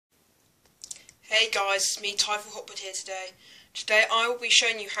Hey guys, it's me, Typhoon Hotwood here today. Today I will be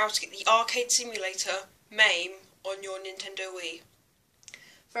showing you how to get the arcade simulator MAME on your Nintendo Wii.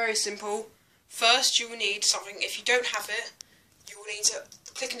 Very simple. First you will need something. If you don't have it, you will need to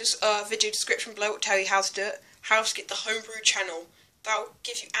click in the video description below. It will tell you how to do it, how to get the homebrew channel. That will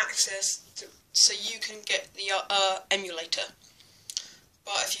give you access to, so you can get the emulator.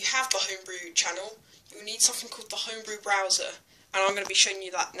 But if you have the homebrew channel, you will need something called the homebrew browser. And I'm going to be showing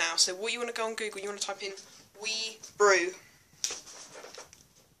you that now. So what you want to go on Google, you want to type in Wii Brew.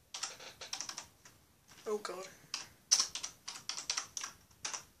 Oh god.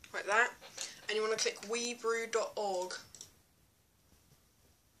 Like that. And you want to click weebrew.org.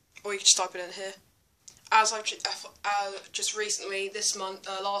 Or you can just type it in here. As I've just recently, this month,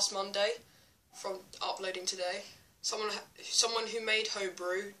 last Monday, from uploading today, someone who made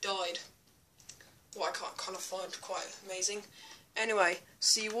homebrew died. What I kind of find quite amazing. Anyway,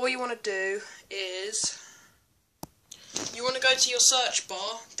 see, what you want to do is you want to go to your search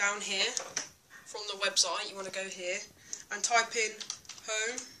bar down here from the website. You want to go here and type in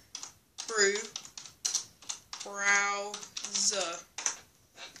homebrew browser.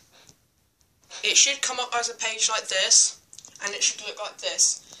 It should come up as a page like this, and it should look like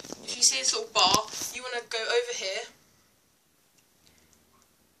this. If you see this little bar, you want to go over here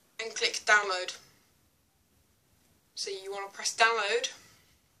and click download. So you want to press download.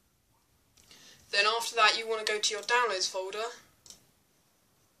 Then after that you want to go to your downloads folder,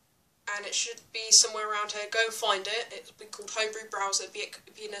 and it should be somewhere around here. Go and find it. It'll be called homebrew browser. It'll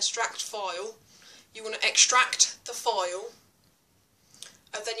be an extract file. You want to extract the file,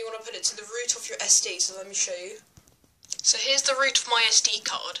 and then you want to put it to the root of your SD. So let me show you. So here's the root of my SD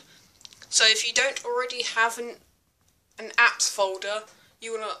card. So if you don't already have an apps folder,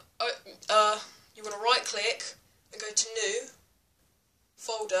 you want to right click and go to new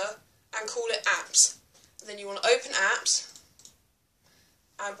folder and call it apps. And then you want to open apps,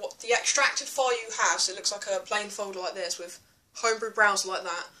 and what the extracted file you have, so it looks like a plain folder like this with homebrew browser like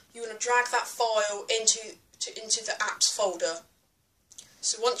that, you want to drag that file into the apps folder.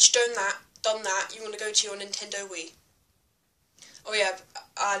 So once you've done that, you want to go to your Nintendo Wii. Oh yeah,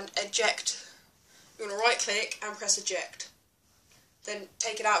 and eject. You want to right click and press eject. Then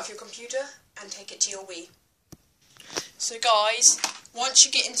take it out of your computer and take it to your Wii. So guys, once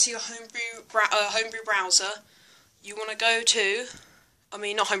you get into your homebrew browser, you want to go to,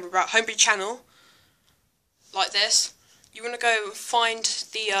 homebrew channel, like this. You want to go find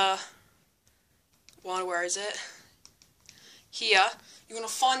the, where is it? Here. You want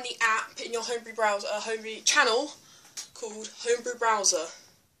to find the app in your homebrew browser, homebrew channel, called homebrew browser.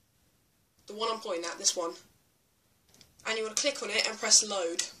 The one I'm pointing at, this one. And you want to click on it and press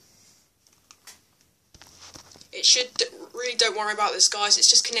load. It should, really don't worry about this guys, it's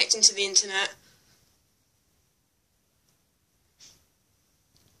just connecting to the internet.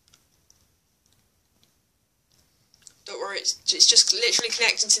 Don't worry, it's just literally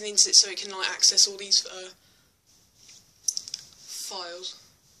connecting to the internet so it can access all these files.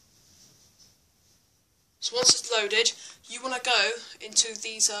 So once it's loaded, you want to go into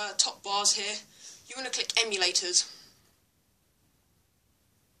these top bars here. You want to click emulators.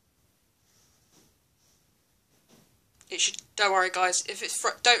 It should. Don't worry, guys. If it's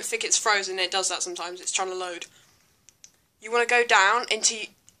don't think it's frozen. It does that sometimes. It's trying to load. You want to go down into.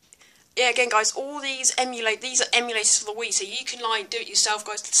 Yeah, again, guys. All these These are emulators for the Wii, so you can do it yourself,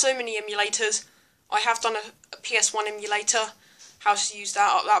 guys. There's so many emulators. I have done a PS1 emulator. How to use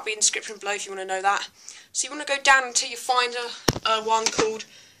that? That'll be in the description below if you want to know that. So you want to go down until you find a one called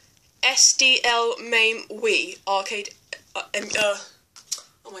SDL MAME Wii arcade. Oh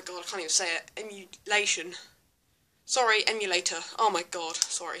my god, I can't even say it. Emulation. Sorry, emulator. Oh my god,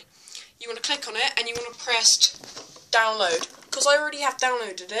 sorry. You want to click on it and you want to press download. Because I already have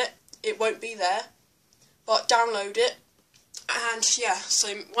downloaded it, it won't be there. But download it. And yeah,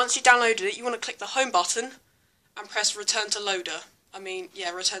 so once you downloaded it, you want to click the home button and press return to loader.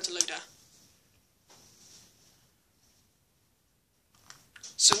 Return to loader.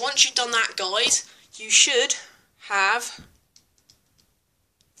 So once you've done that, guys, you should have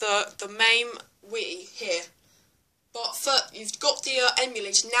the MAME Wii here. But first, you've got the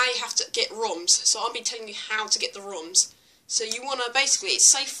emulator, now you have to get ROMs. So I'll be telling you how to get the ROMs. So you want to, basically,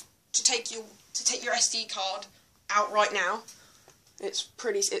 it's safe to take your SD card out right now. It's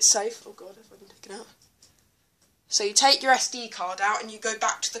safe. Oh god, if I can take it out. So you take your SD card out and you go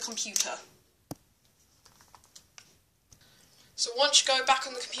back to the computer. So once you go back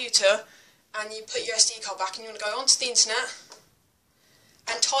on the computer and you put your SD card back, and you want to go onto the internet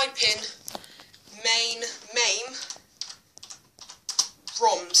and type in MAME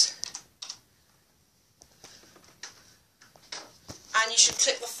ROMs. and you should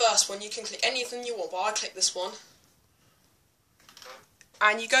click the first one. You can click any of them you want, but I click this one.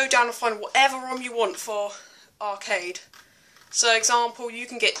 And you go down and find whatever ROM you want for arcade. So, example, you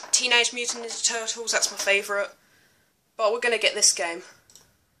can get Teenage Mutant Ninja Turtles, that's my favourite. But we're going to get this game.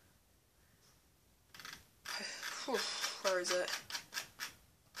 Where is it?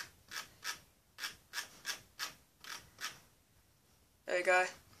 There we go.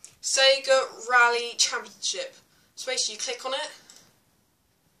 Sega Rally Championship. So basically you click on it.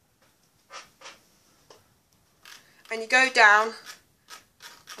 And you go down.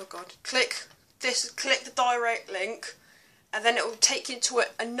 Oh god. Click the direct link. And then it will take you to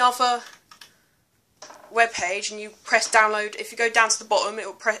another web page, and you press download. If you go down to the bottom,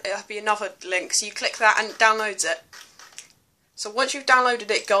 it'll be another link. So you click that and it downloads it. So once you've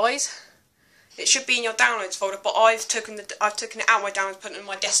downloaded it, guys, it should be in your downloads folder. But I've taken it out of my downloads, put it in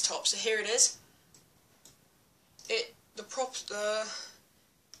my desktop. So here it is. It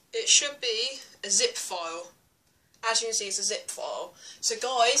should be a zip file. As you can see, it's a zip file. So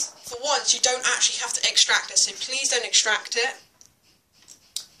guys, for once, you don't actually have to extract it. So please don't extract it.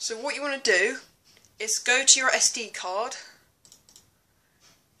 So what you want to do is go to your SD card.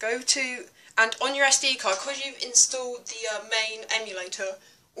 And on your SD card, because you've installed the MAME emulator,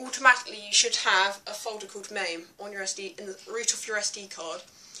 automatically you should have a folder called MAME on your in the root of your SD card.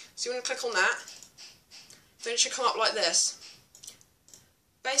 So you want to click on that. Then it should come up like this.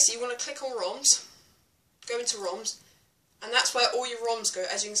 Basically, you want to click on ROMs, go into ROMs, and that's where all your ROMs go.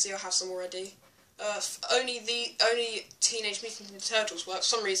 As you can see, I have some already. Only Teenage Mutant Ninja Turtles work. For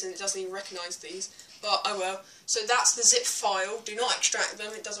some reason, it doesn't even recognise these, but I will. So that's the zip file. Do not extract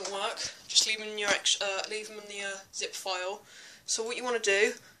them; it doesn't work. Just leave them in the zip file. So what you want to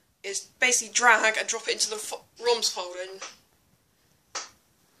do is basically drag and drop it into the ROMs folder.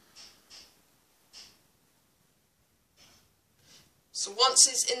 So once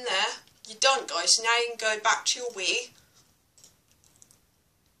it's in there, you're done, guys. So now you can go back to your Wii.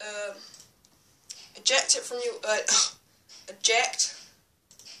 Eject it from your eject.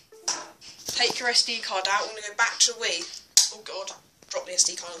 Take your SD card out. I'm going to go back to Wii. Oh god, drop the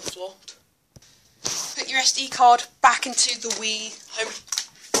SD card on the floor. Put your SD card back into the Wii home.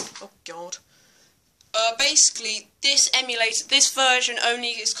 Oh god. Basically, this version only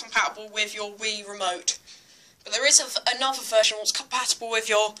is compatible with your Wii remote. But there is another version that's compatible with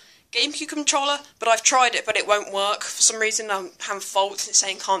your GameCube controller, but I've tried it, but it won't work. For some reason, I'm having faults. It's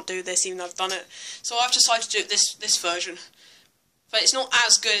saying can't do this, even though I've done it. So I've decided to do this version. But it's not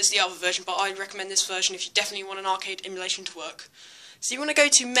as good as the other version, but I recommend this version if you definitely want an arcade emulation to work. So you want to go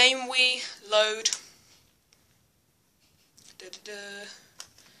to MAME Wii, load.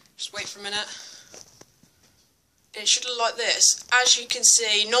 Just wait for a minute. It should look like this. As you can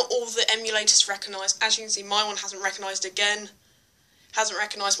see, not all the emulators recognise. As you can see, my one hasn't recognised again. Hasn't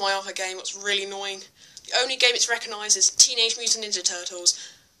recognised my other game, what's really annoying. The only game it's recognised is Teenage Mutant Ninja Turtles.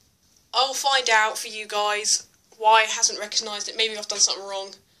 I'll find out for you guys why it hasn't recognised it. Maybe I've done something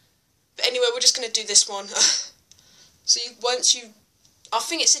wrong. But anyway, we're just going to do this one. So I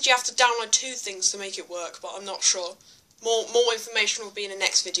think it said you have to download 2 things to make it work, but I'm not sure. More information will be in the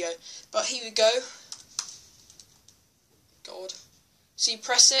next video. But here we go. God. So you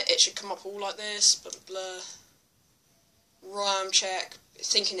press it, it should come up all like this, blah blah blah. RAM check,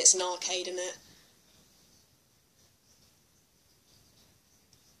 thinking it's an arcade, isn't it?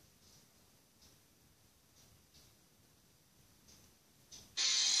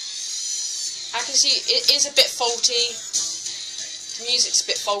 I can see it is a bit faulty. The music's a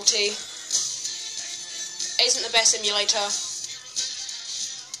bit faulty. It isn't the best emulator.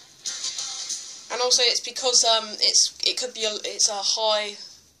 And also it's because it's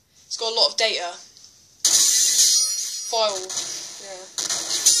got a lot of data. File, yeah.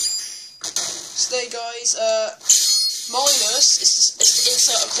 So there, guys. Minus is to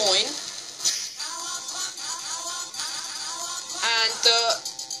insert a coin, and the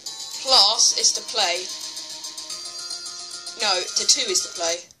plus is to play. No, the 2 is to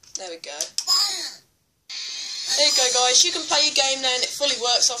play. There we go. There you go, guys. You can play your game then. It fully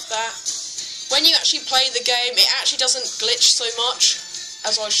works off that. When you actually play the game, it actually doesn't glitch so much,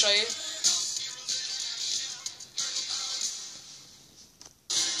 as I'll show you.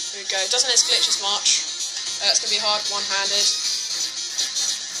 There we go. It doesn't glitch as much. It's going to be hard one-handed.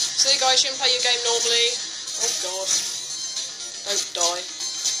 So you guys, you can play your game normally. Oh god. Don't die.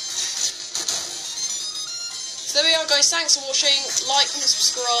 So there we are, guys. Thanks for watching. Like and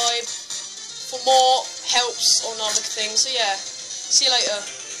subscribe for more helps on other things. So yeah, see you later.